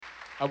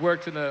I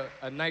worked in a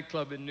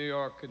nightclub in New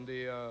York in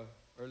the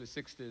early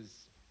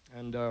 60s,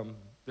 and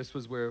this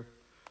was where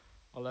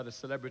a lot of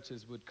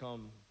celebrities would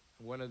come.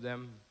 One of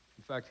them,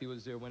 in fact, he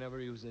was there whenever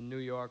he was in New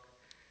York.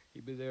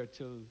 He'd be there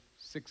till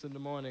 6 in the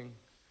morning,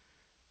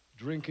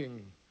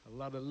 drinking a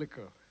lot of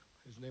liquor.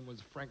 His name was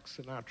Frank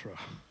Sinatra.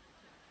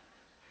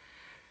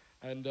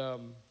 And a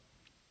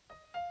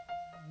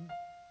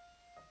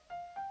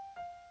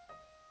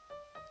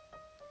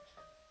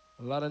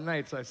lot of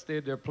nights I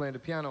stayed there playing the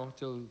piano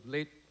till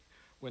late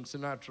when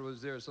Sinatra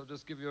was there. So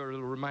just give you a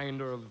little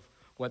reminder of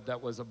what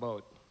that was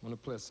about. I'm gonna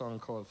play a song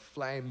called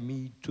Fly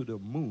Me to the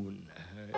Moon.